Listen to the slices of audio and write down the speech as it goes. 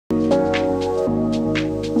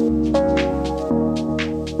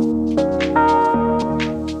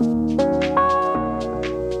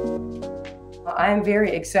I'm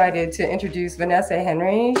very excited to introduce Vanessa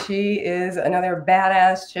Henri. She is another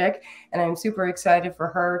badass chick, and I'm super excited for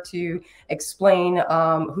her to explain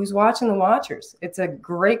who's watching the watchers. It's a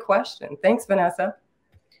great question. Thanks, Vanessa.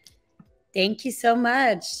 Thank you so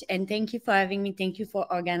much. And thank you for having me. Thank you for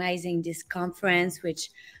organizing this conference,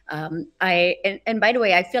 which and by the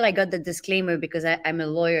way, I feel I got the disclaimer because I'm a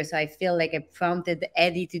lawyer. So I feel like I prompted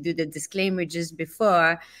Eddie to do the disclaimer just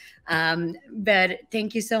before. But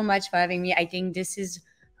thank you so much for having me. I think this is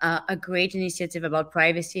a great initiative about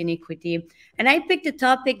privacy and equity. And I picked a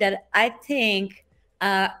topic that I think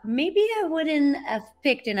maybe I wouldn't have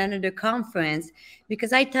picked in another conference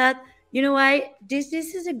because I thought, you know why, this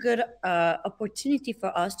is a good opportunity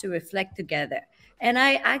for us to reflect together. And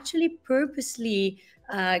I actually purposely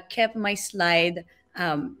kept my slide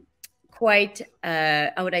quite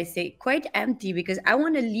how would I say, quite empty, because I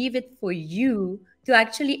want to leave it for you to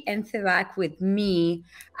actually interact with me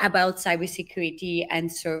about cybersecurity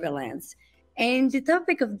and surveillance. And the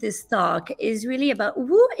topic of this talk is really about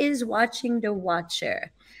who is watching the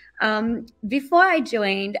watcher. Before I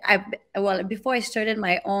joined, before I started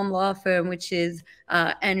my own law firm, which is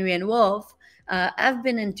Henri and Wolf, I've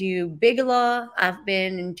been into big law, I've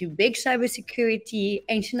been into big cybersecurity,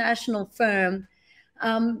 international firm.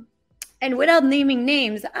 And without naming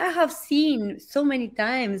names, I have seen so many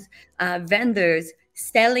times vendors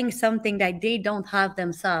selling something that they don't have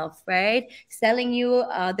themselves, right? Selling you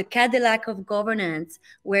the Cadillac of governance,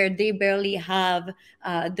 where they barely have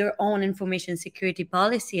their own information security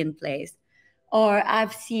policy in place. Or I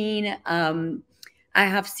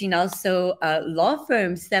have seen also law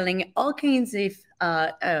firms selling all kinds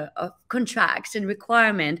of contracts and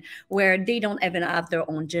requirement where they don't even have their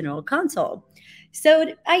own general counsel.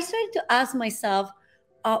 So I started to ask myself,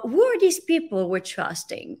 who are these people we're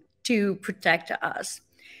trusting to protect us?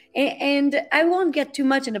 And I won't get too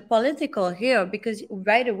much in the political here because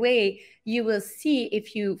right away you will see,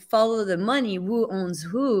 if you follow the money, who owns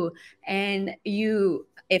who. And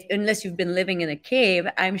unless you've been living in a cave,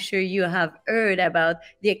 I'm sure you have heard about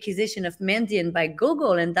the acquisition of Mandiant by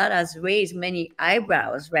Google, and that has raised many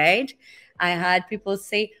eyebrows, right? I had people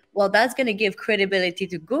say, well, that's going to give credibility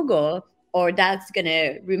to Google, or that's going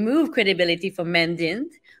to remove credibility from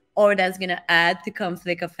Mandiant, or that's going to add to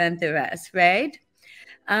conflict of interest, right?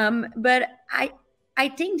 But I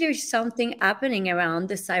think there's something happening around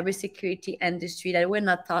the cybersecurity industry that we're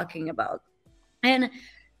not talking about. And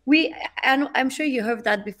I'm sure you heard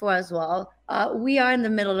that before as well. We are in the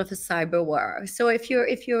middle of a cyber war. So if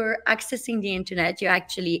you're accessing the internet, you're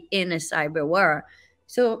actually in a cyber war.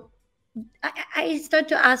 So I start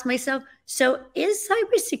to ask myself, so is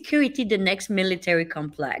cybersecurity the next military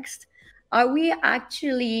complex? Are we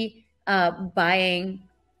actually buying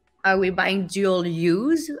dual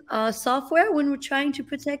use software when we're trying to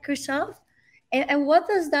protect ourselves? And what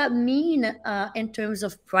does that mean in terms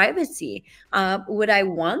of privacy? Would I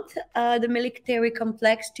want the military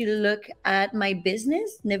complex to look at my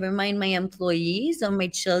business, never mind my employees or my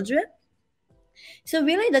children? So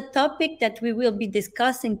really the topic that we will be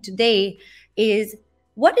discussing today is,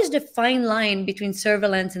 what is the fine line between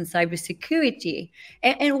surveillance and cybersecurity?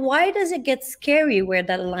 And why does it get scary where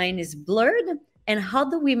that line is blurred? And how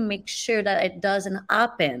do we make sure that it doesn't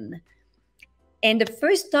happen? And the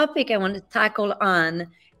first topic I want to tackle on,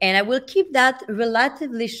 and I will keep that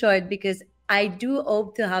relatively short because I do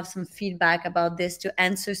hope to have some feedback about this to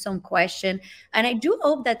answer some question. And I do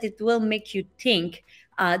hope that it will make you think.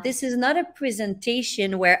 This is not a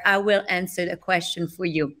presentation where I will answer the question for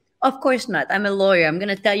you. Of course not. I'm a lawyer. I'm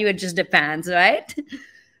going to tell you it just depends, right?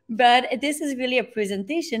 But this is really a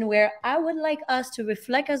presentation where I would like us to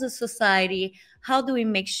reflect as a society. How do we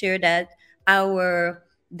make sure that our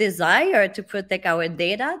desire to protect our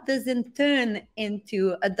data doesn't turn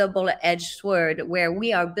into a double-edged sword where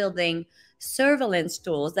we are building surveillance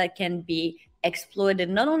tools that can be exploited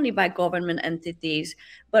not only by government entities,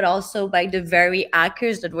 but also by the very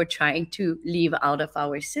hackers that we're trying to leave out of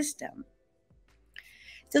our system.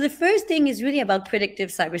 So the first thing is really about predictive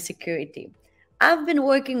cybersecurity. I've been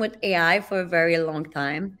working with AI for a very long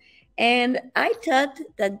time, and I thought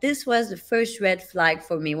that this was the first red flag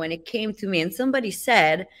for me when it came to me and somebody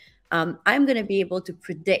said, I'm going to be able to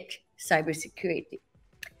predict cybersecurity.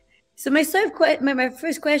 So my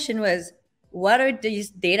first question was, what are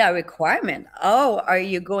these data requirements? How are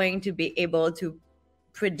you going to be able to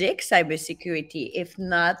predict cybersecurity if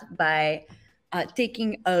not by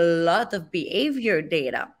taking a lot of behavior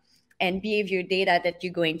data? And behavior data that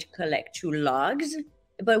you're going to collect through logs,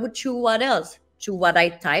 but through what else? Through what I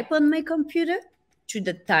type on my computer, through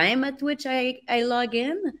the time at which I log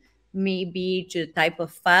in, maybe to the type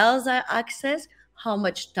of files I access, how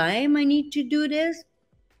much time I need to do this.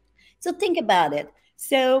 So think about it.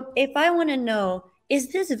 So if I want to know,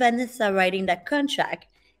 is this Vanessa writing that contract?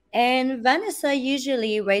 And Vanessa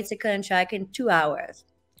usually writes a contract in 2 hours.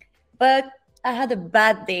 But I had a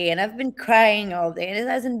bad day and I've been crying all day and it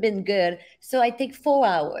hasn't been good. So I take 4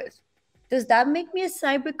 hours. Does that make me a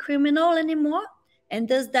cyber criminal anymore? And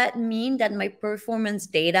does that mean that my performance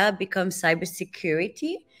data becomes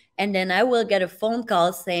cybersecurity? And then I will get a phone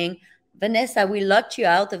call saying, Vanessa, we locked you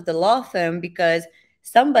out of the law firm because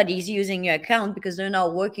somebody's using your account because they're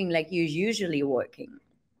not working like you're usually working.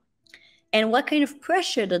 And what kind of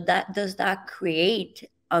pressure does that create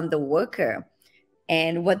on the worker?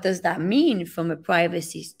 And what does that mean from a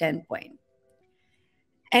privacy standpoint?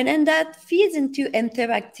 And then that feeds into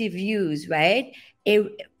interactive use, right? A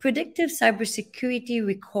predictive cybersecurity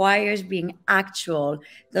requires being actual.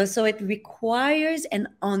 So it requires an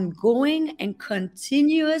ongoing and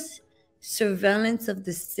continuous surveillance of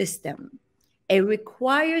the system. It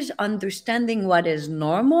requires understanding what is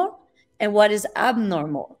normal and what is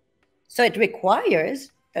abnormal. So it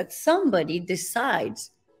requires that somebody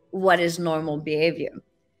decides what is normal behavior.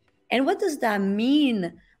 And what does that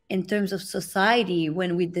mean in terms of society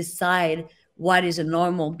when we decide what is a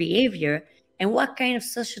normal behavior and what kind of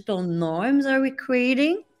societal norms are we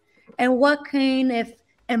creating and what kind of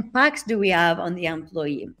impacts do we have on the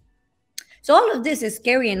employee? So all of this is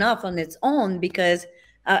scary enough on its own because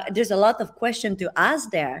there's a lot of questions to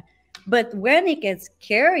ask there. But when it gets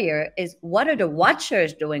scarier is what are the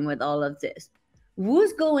watchers doing with all of this?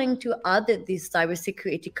 Who's going to audit this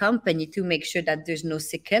cybersecurity company to make sure that there's no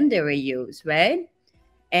secondary use, right?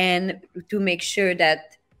 And to make sure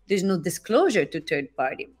that there's no disclosure to third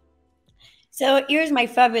party. So here's my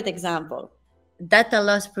favorite example, data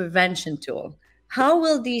loss prevention tool. How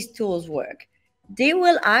will these tools work? They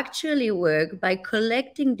will actually work by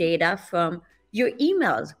collecting data from your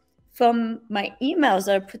emails. From my emails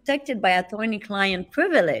are protected by attorney-client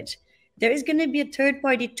privilege. There is going to be a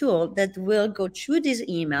third-party tool that will go through this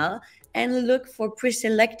email and look for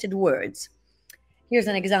pre-selected words. Here's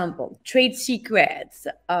an example: trade secrets,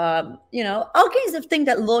 all kinds of things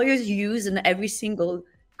that lawyers use in every single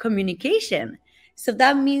communication. So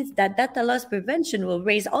that means that data loss prevention will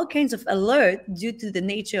raise all kinds of alert due to the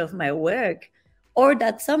nature of my work, or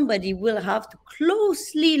that somebody will have to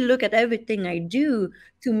closely look at everything I do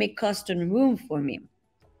to make custom room for me.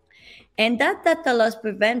 And that data loss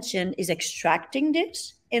prevention is extracting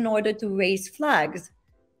this in order to raise flags.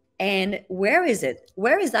 And where is it?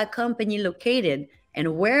 Where is that company located?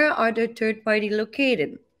 And where are the third party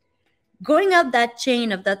located? Going up that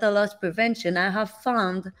chain of data loss prevention, I have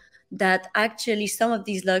found that actually some of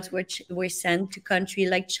these logs were sent to countries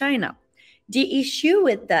like China. The issue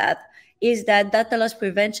with that is that data loss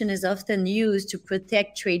prevention is often used to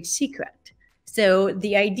protect trade secret. So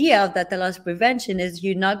the idea of data loss prevention is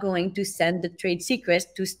you're not going to send the trade secrets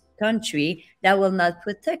to a country that will not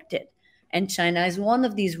protect it. And China is one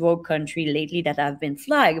of these rogue countries lately that have been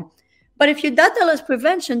flagged. But if your data loss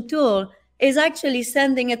prevention tool is actually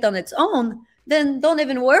sending it on its own, then don't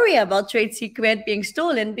even worry about trade secret being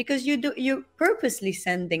stolen because you're purposely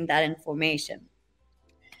sending that information.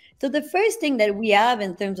 So the first thing that we have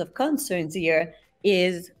in terms of concerns here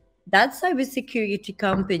is that cybersecurity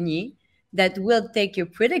company that will take your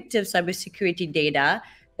predictive cybersecurity data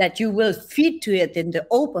that you will feed to it in the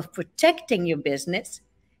hope of protecting your business,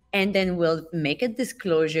 and then will make a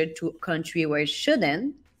disclosure to a country where it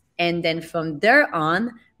shouldn't. And then from there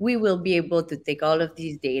on, we will be able to take all of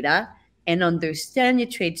these data and understand your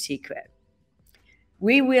trade secret.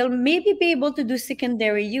 We will maybe be able to do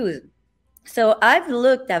secondary use. So I've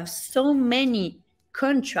looked at so many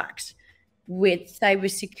contracts with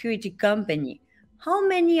cybersecurity company. How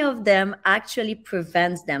many of them actually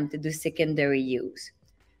prevents them to do secondary use?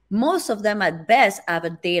 Most of them at best have a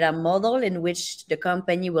data model in which the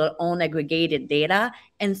company will own aggregated data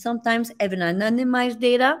and sometimes even anonymized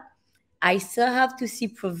data. I still have to see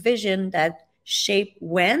provision that shape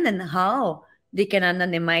when and how they can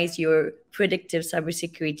anonymize your predictive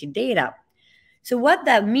cybersecurity data. So what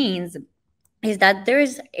that means is that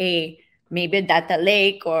there's maybe a data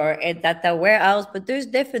lake or a data warehouse, but there's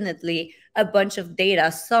definitely a bunch of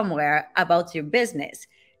data somewhere about your business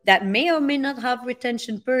that may or may not have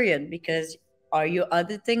retention period, because are you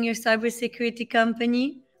auditing your cybersecurity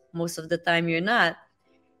company? Most of the time you're not.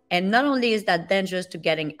 And not only is that dangerous to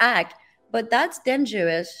getting hacked, but that's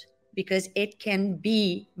dangerous because it can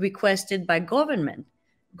be requested by government.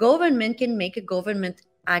 Government can make a government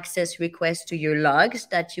access request to your logs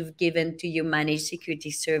that you've given to your managed security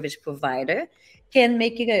service provider, can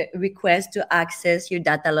make a request to access your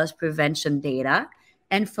data loss prevention data.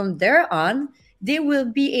 And from there on, they will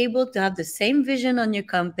be able to have the same vision on your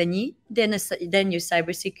company than your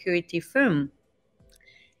cybersecurity firm.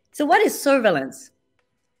 So what is surveillance?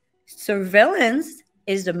 Surveillance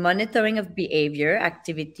is the monitoring of behavior,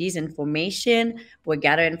 activities, information. We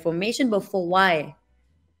gather information, but for why?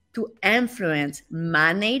 To influence,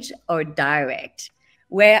 manage, or direct.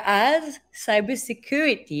 Whereas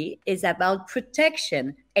cybersecurity is about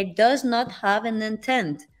protection. It does not have an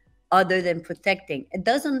intent other than protecting. It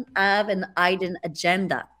doesn't have an hidden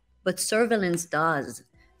agenda, but surveillance does.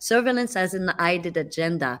 Surveillance has an hidden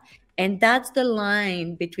agenda. And that's the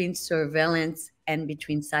line between surveillance and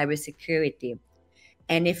between cybersecurity.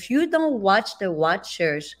 And if you don't watch the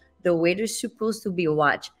watchers the way they're supposed to be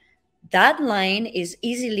watched, that line is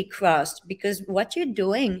easily crossed, because what you're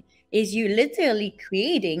doing is you literally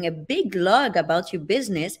creating a big log about your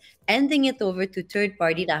business, handing it over to third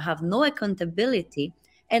party that have no accountability,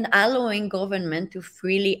 and allowing government to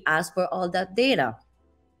freely ask for all that data.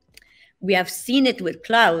 We have seen it with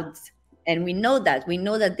clouds, and we know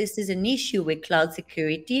that this is an issue with cloud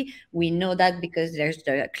security. We know that because there's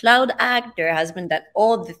the Cloud Act. There has been that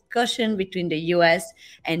whole discussion between the US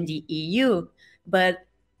and the EU. But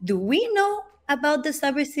do we know about the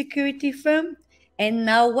cybersecurity firm? And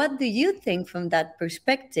now, what do you think from that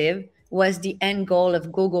perspective was the end goal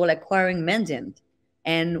of Google acquiring Mandiant?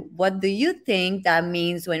 And what do you think that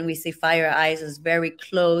means when we say FireEye is very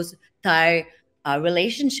close, tight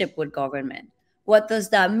relationship with government? What does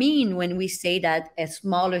that mean when we say that a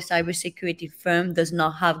smaller cybersecurity firm does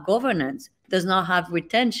not have governance, does not have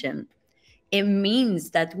retention? It means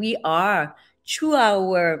that we are, through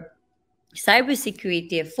our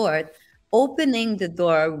cybersecurity effort, opening the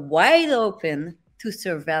door wide open to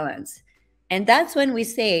surveillance. And that's when we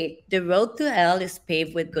say the road to hell is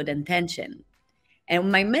paved with good intention.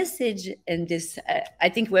 And my message in this, I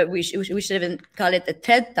think we should even call it a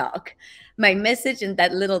TED Talk. My message in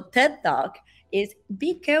that little TED Talk is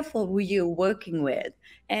be careful who you're working with.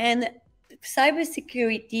 And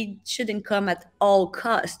cybersecurity shouldn't come at all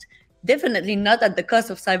cost. Definitely not at the cost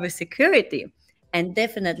of cybersecurity, and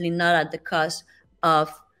definitely not at the cost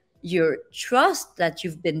of your trust that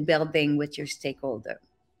you've been building with your stakeholder.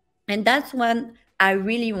 And that's when I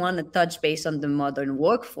really want to touch base on the modern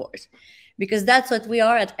workforce, because that's what we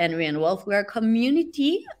are at Henri and Wolf. We are a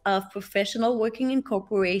community of professionals working in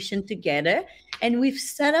corporation together, and we've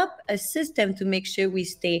set up a system to make sure we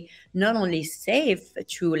stay not only safe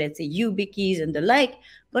through, let's say, YubiKeys and the like,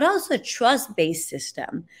 but also a trust-based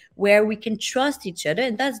system where we can trust each other,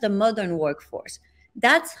 and that's the modern workforce.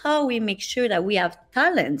 That's how we make sure that we have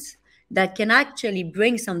talents that can actually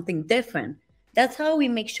bring something different. That's how we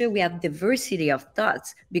make sure we have diversity of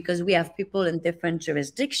thoughts, because we have people in different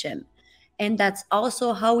jurisdictions. And that's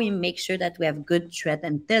also how we make sure that we have good threat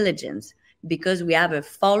intelligence, because we have a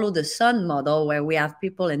follow the sun model where we have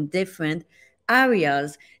people in different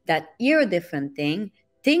areas that hear different things,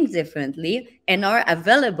 think differently, and are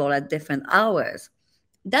available at different hours.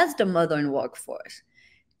 That's the modern workforce.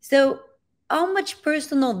 So how much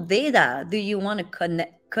personal data do you want to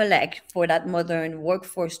collect for that modern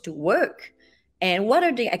workforce to work? And what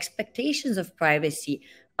are the expectations of privacy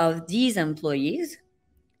of these employees?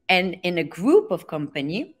 And in a group of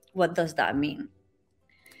company, what does that mean?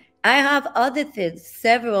 I have audited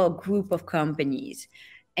several group of companies,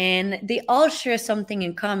 and they all share something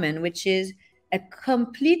in common, which is a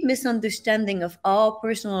complete misunderstanding of all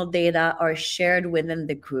personal data are shared within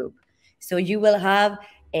the group. So you will have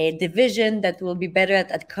a division that will be better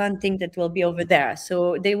at accounting that will be over there.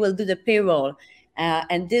 So they will do the payroll.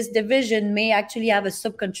 And this division may actually have a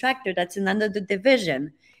subcontractor that's in another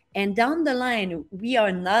division. And down the line, we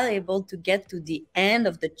are not able to get to the end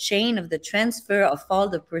of the chain of the transfer of all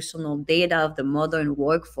the personal data of the modern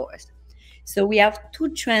workforce. So we have two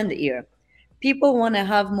trends here. People want to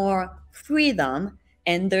have more freedom,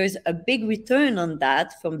 and there's a big return on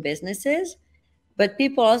that from businesses. But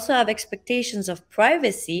people also have expectations of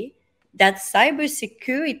privacy that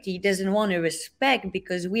cybersecurity doesn't want to respect,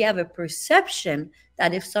 because we have a perception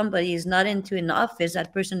that if somebody is not into an office,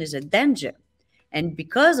 that person is a danger. And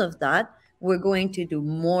because of that, we're going to do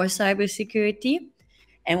more cybersecurity.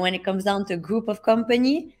 And when it comes down to a group of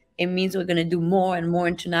company, it means we're going to do more and more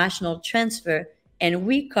international transfer. And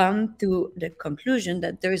we come to the conclusion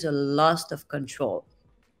that there's a loss of control.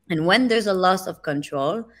 And when there's a loss of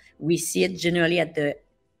control, we see it generally at the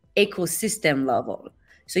ecosystem level.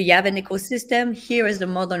 So you have an ecosystem, here is the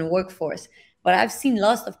modern workforce. But I've seen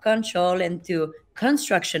loss of control into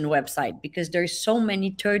construction website because there's so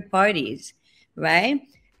many third parties, right?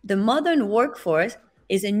 The modern workforce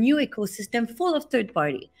is a new ecosystem full of third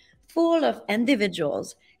party. full of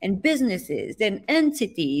individuals and businesses and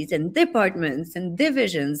entities and departments and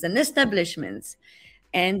divisions and establishments,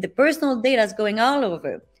 and the personal data is going all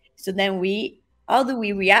over. So then how do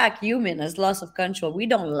we react human as loss of control? We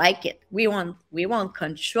don't like it. We want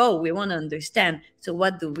control. We want to understand. So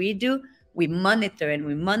what do? We monitor and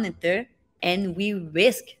we monitor, and we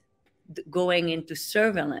risk going into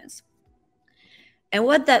surveillance. And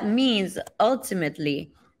what that means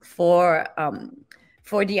ultimately for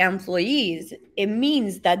the employees, it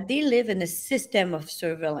means that they live in a system of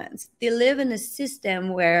surveillance. They live in a system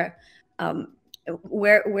where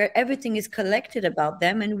everything is collected about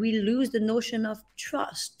them, and we lose the notion of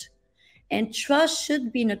trust. And trust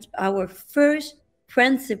should be our first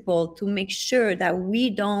principle to make sure that we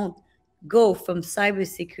don't go from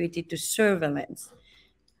cybersecurity to surveillance.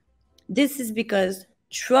 This is because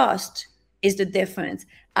trust is the difference.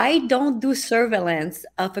 I don't do surveillance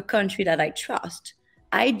of a country that I trust.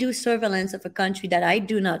 I do surveillance of a country that I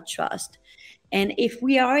do not trust. And if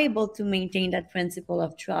we are able to maintain that principle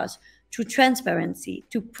of trust through transparency,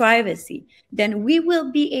 to privacy, then we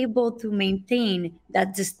will be able to maintain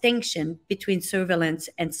that distinction between surveillance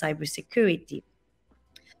and cybersecurity.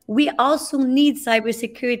 We also need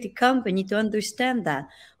cybersecurity company to understand the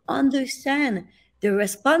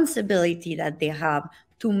responsibility that they have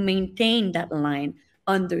to maintain that line,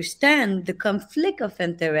 understand the conflict of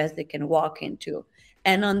interest they can walk into,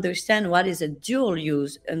 and understand what is a dual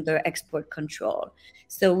use under export control.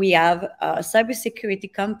 So we have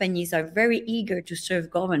cybersecurity companies are very eager to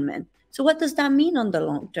serve government. So what does that mean on the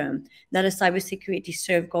long term? That a cybersecurity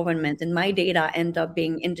serve government and my data end up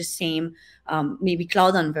being in the same maybe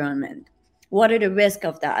cloud environment? What are the risks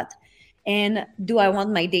of that? And do I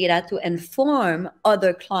want my data to inform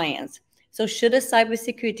other clients? So should a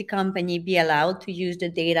cybersecurity company be allowed to use the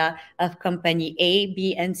data of company A,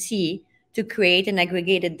 B, and C to create an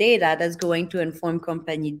aggregated data that's going to inform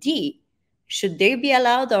company D? Should they be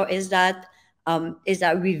allowed, or is that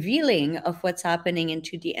revealing of what's happening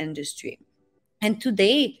into the industry? And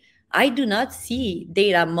today, I do not see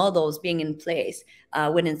data models being in place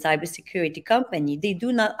within cybersecurity company. They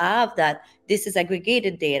do not have that. This is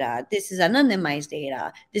aggregated data. This is anonymized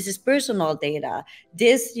data. This is personal data.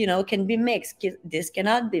 This, can be mixed. This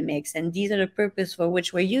cannot be mixed. And these are the purpose for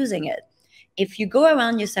which we're using it. If you go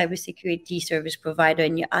around your cybersecurity service provider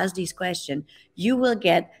and you ask these questions, you will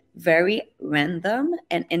get very random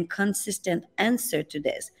and inconsistent answer to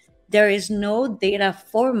this. There is no data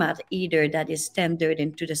format either that is standard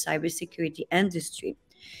into the cybersecurity industry.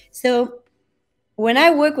 So when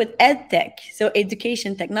I work with EdTech, so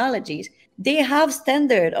education technologies, they have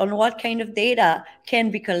standard on what kind of data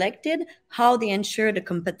can be collected, how they ensure the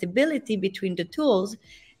compatibility between the tools,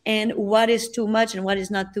 and what is too much and what is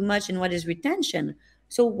not too much and what is retention.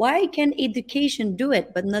 So why can education do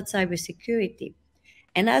it but not cybersecurity?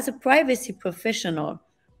 And as a privacy professional,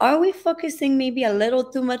 are we focusing maybe a little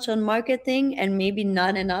too much on marketing and maybe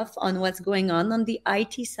not enough on what's going on the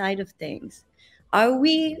IT side of things? Are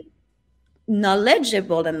we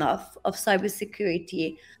knowledgeable enough of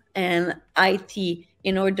cybersecurity and IT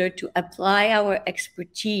in order to apply our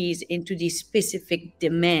expertise into the specific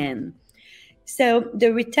demand? So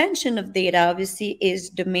the retention of data obviously is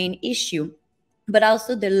the main issue, but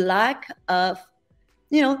also the lack of,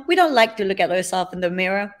 we don't like to look at ourselves in the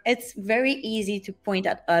mirror. It's very easy to point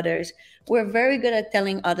at others. We're very good at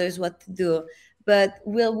telling others what to do, but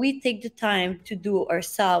will we take the time to do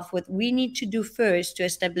ourselves what we need to do first to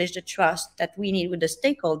establish the trust that we need with the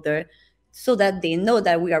stakeholder so that they know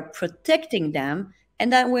that we are protecting them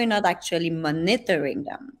and that we're not actually monitoring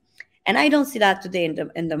them? And I don't see that today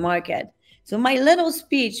in the market. So my little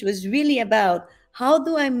speech was really about how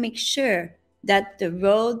do I make sure that the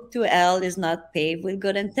road to hell is not paved with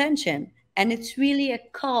good intention. And it's really a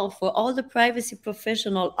call for all the privacy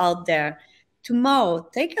professionals out there. Tomorrow,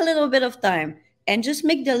 take a little bit of time and just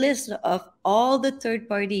make the list of all the third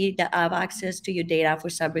parties that have access to your data for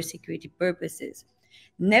cybersecurity purposes.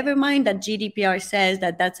 Never mind that GDPR says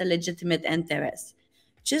that that's a legitimate interest.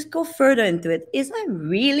 Just go further into it. Is that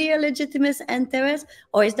really a legitimate interest?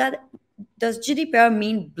 Or does GDPR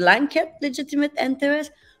mean blanket legitimate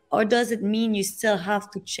interest? Or does it mean you still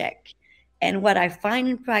have to check? And what I find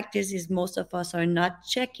in practice is most of us are not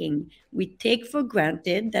checking. We take for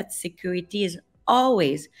granted that security is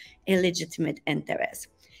always a legitimate interest.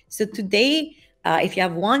 So today, if you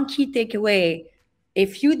have one key takeaway,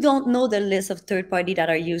 if you don't know the list of third parties that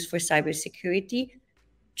are used for cybersecurity,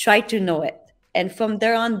 try to know it. And from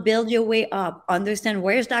there on, build your way up. Understand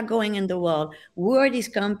where's that going in the world? Who are these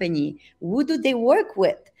companies? Who do they work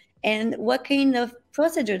with? and what kind of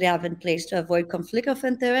procedure they have in place to avoid conflict of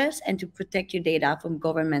interest and to protect your data from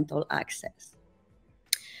governmental access.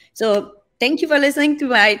 So thank you for listening to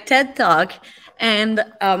my TED Talk. And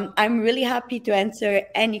I'm really happy to answer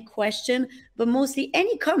any question, but mostly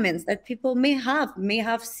any comments that people may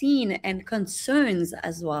have seen, and concerns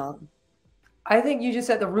as well. I think you just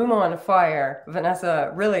set the room on fire,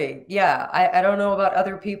 Vanessa. Really, yeah. I don't know about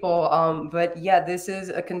other people, but yeah, this is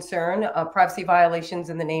a concern. Privacy violations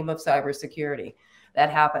in the name of cybersecurity. That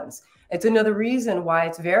happens. It's another reason why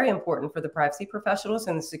it's very important for the privacy professionals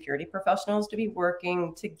and the security professionals to be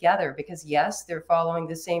working together, because yes, they're following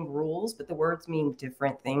the same rules, but the words mean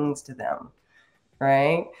different things to them,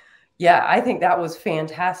 right? Yeah, I think that was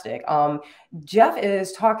fantastic. Jeff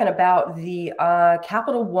is talking about the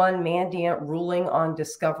Capital One mandate ruling on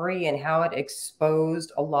discovery and how it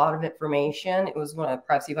exposed a lot of information. It was one of the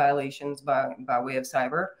privacy violations by way of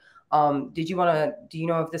cyber. Do you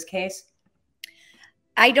know of this case?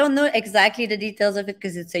 I don't know exactly the details of it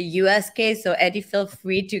because it's a US case. So Eddie, feel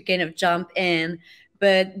free to kind of jump in.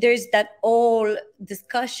 But there's that whole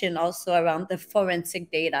discussion also around the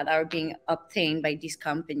forensic data that are being obtained by these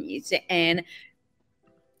companies. And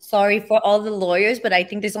sorry for all the lawyers, but I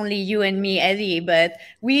think there's only you and me, Eddie. But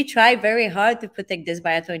we try very hard to protect this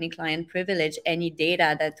by attorney-client privilege, any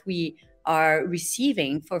data that we are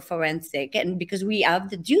receiving for forensic, and because we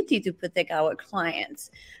have the duty to protect our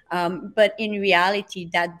clients. But in reality,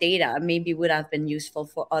 that data maybe would have been useful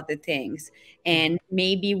for other things. And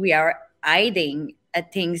maybe we are hiding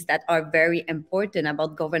at things that are very important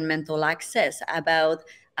about governmental access, about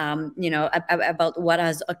about what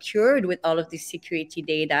has occurred with all of this security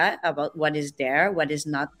data, about what is there, what is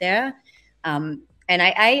not there. And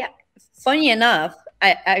I funny enough,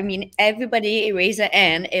 I mean, everybody raise a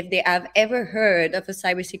hand if they have ever heard of a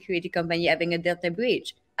cybersecurity company having a data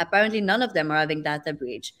breach. Apparently, none of them are having data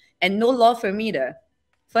breach, and no law firm either.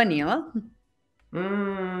 Funny, huh?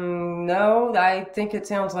 No, I think it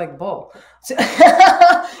sounds like bull.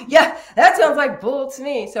 Yeah, that sounds like bull to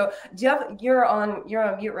me. So Jeff, you're on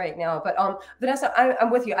mute right now. But Vanessa, I'm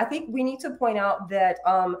with you. I think we need to point out that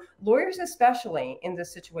lawyers, especially in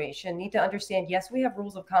this situation, need to understand, yes, we have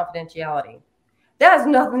rules of confidentiality. That has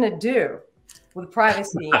nothing to do with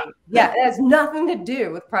privacy. Yeah, it has nothing to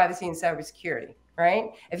do with privacy and cybersecurity.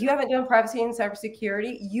 Right? If you haven't done privacy and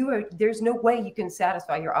cybersecurity, there's no way you can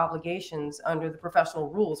satisfy your obligations under the professional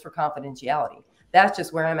rules for confidentiality. That's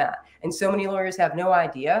just where I'm at. And so many lawyers have no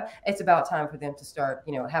idea. It's about time for them to start,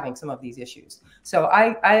 having some of these issues. So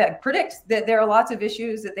I predict that there are lots of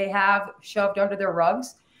issues that they have shoved under their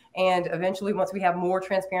rugs. And eventually, once we have more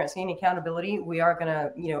transparency and accountability, we are going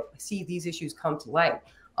to, see these issues come to light.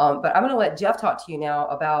 But I'm going to let Jeff talk to you now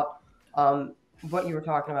about what you were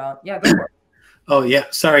talking about. Yeah, go for it. Oh yeah,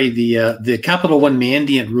 sorry. The Capital One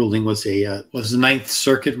Mandiant ruling was the Ninth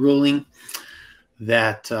Circuit ruling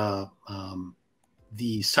that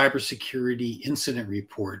the cybersecurity incident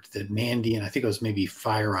report that Mandiant, I think it was maybe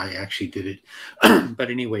FireEye actually did it, but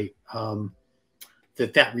anyway,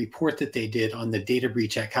 that report that they did on the data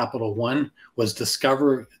breach at Capital One was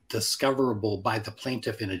discoverable by the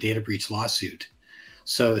plaintiff in a data breach lawsuit.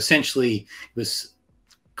 So essentially, it was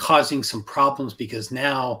causing some problems because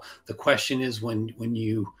now the question is when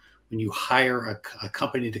you hire a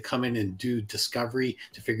company to come in and do discovery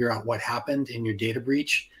to figure out what happened in your data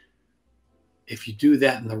breach, if you do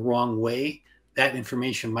that in the wrong way, that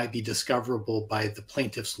information might be discoverable by the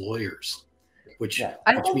plaintiff's lawyers.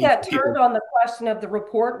 I think that turned on the question of the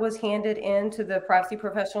report was handed in to the privacy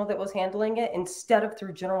professional that was handling it instead of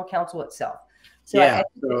through general counsel itself. So yeah,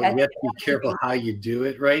 so you have to be careful how you do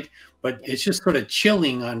it, right? But it's just sort of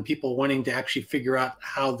chilling on people wanting to actually figure out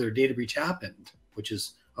how their data breach happened, which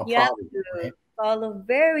is a problem. Right? Follow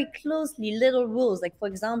very closely little rules. Like, for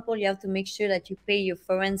example, you have to make sure that you pay your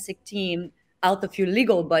forensic team out of your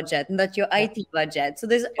legal budget, not your IT budget. So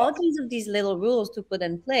there's all kinds of these little rules to put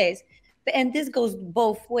in place. And this goes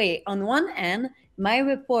both ways. On one hand, my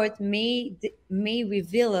report may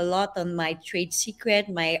reveal a lot on my trade secret,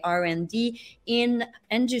 my R&D in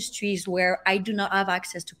industries where I do not have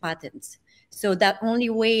access to patents. So that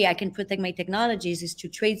only way I can protect my technologies is to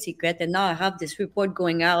trade secret. And now I have this report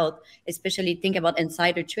going out, especially think about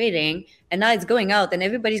insider trading. And now it's going out and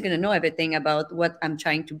everybody's going to know everything about what I'm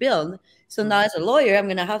trying to build. So now as a lawyer, I'm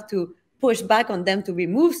going to have to push back on them to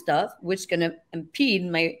remove stuff, which is going to impede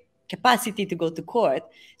my capacity to go to court.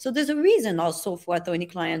 So there's a reason also for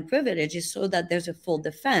attorney-client privilege is so that there's a full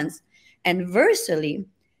defense. And versely,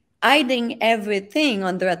 hiding everything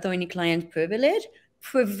under attorney-client privilege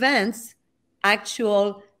prevents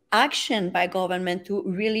actual action by government to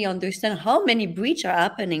really understand how many breaches are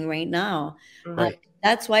happening right now. Right.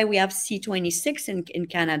 That's why we have C26 in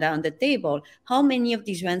Canada on the table. How many of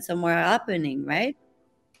these ransomware are happening, right?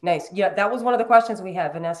 Nice. Yeah, that was one of the questions we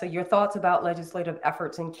had, Vanessa. Your thoughts about legislative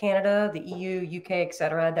efforts in Canada, the EU, UK, et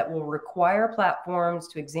cetera, that will require platforms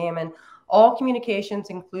to examine all communications,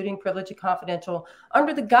 including privileged and confidential,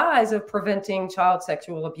 under the guise of preventing child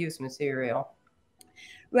sexual abuse material.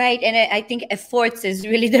 Right, and I think efforts is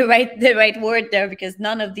really the right word there, because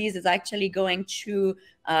none of these is actually going through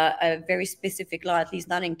a very specific law, at least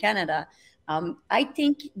not in Canada. I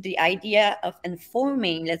think the idea of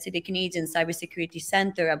informing, let's say, the Canadian Cybersecurity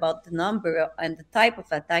Center about the number and the type of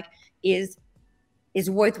attack is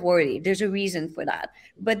worthy. There's a reason for that,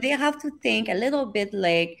 but they have to think a little bit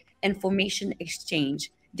like information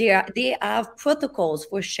exchange. They have protocols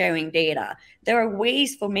for sharing data. There are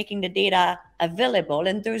ways for making the data available,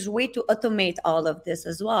 and there's a way to automate all of this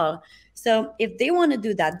as well. So if they want to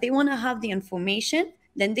do that, they want to have the information,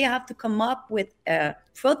 then they have to come up with a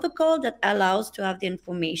protocol that allows to have the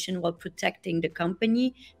information while protecting the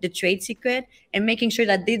company, the trade secret, and making sure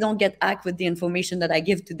that they don't get hacked with the information that I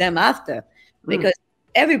give to them after. Because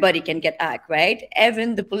everybody can get hacked, right?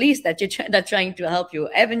 Even the police that that's trying to help you,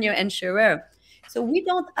 even your insurer. So we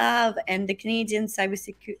don't have, and the Canadian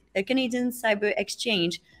Cyber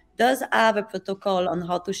Exchange does have a protocol on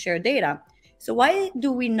how to share data. So why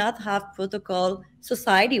do we not have protocol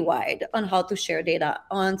society-wide on how to share data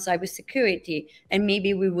on cybersecurity? And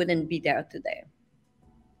maybe we wouldn't be there today.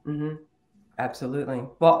 Absolutely.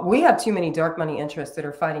 Well, we have too many dark money interests that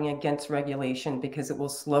are fighting against regulation because it will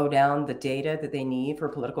slow down the data that they need for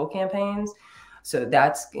political campaigns. So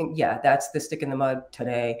that's the stick in the mud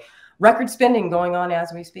today. Record spending going on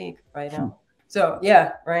as we speak right now. So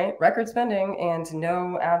yeah, right. Record spending and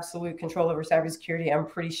no absolute control over cybersecurity. I'm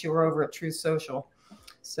pretty sure over at Truth Social.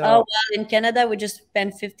 So well, in Canada, we just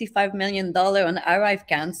spent $55 million on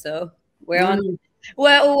ArriveCan. So we're on.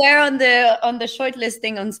 Well, we're on the short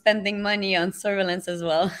listing on spending money on surveillance as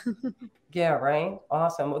well. Yeah, right.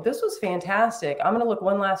 Awesome. Well, this was fantastic. I'm going to look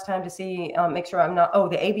one last time to see, make sure I'm not. Oh,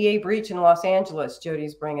 the ABA breach in Los Angeles.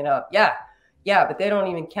 Jody's bringing up. Yeah, but they don't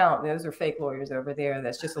even count. Those are fake lawyers over there.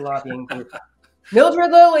 That's just a lobbying group.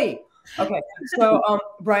 Mildred Lilly. Okay. So,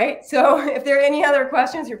 right. So if there are any other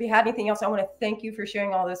questions or if you had anything else, I want to thank you for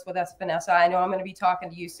sharing all this with us, Vanessa. I know I'm going to be talking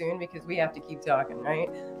to you soon because we have to keep talking, right?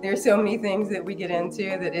 There's so many things that we get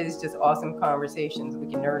into that is just awesome conversations.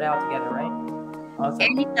 We can nerd out together, right? Awesome.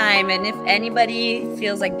 Anytime. And if anybody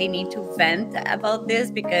feels like they need to vent about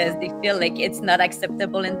this because they feel like it's not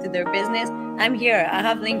acceptable into their business, I'm here. I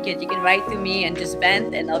have LinkedIn. You can write to me and just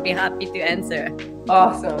vent and I'll be happy to answer.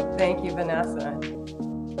 Awesome. Thank you, Vanessa.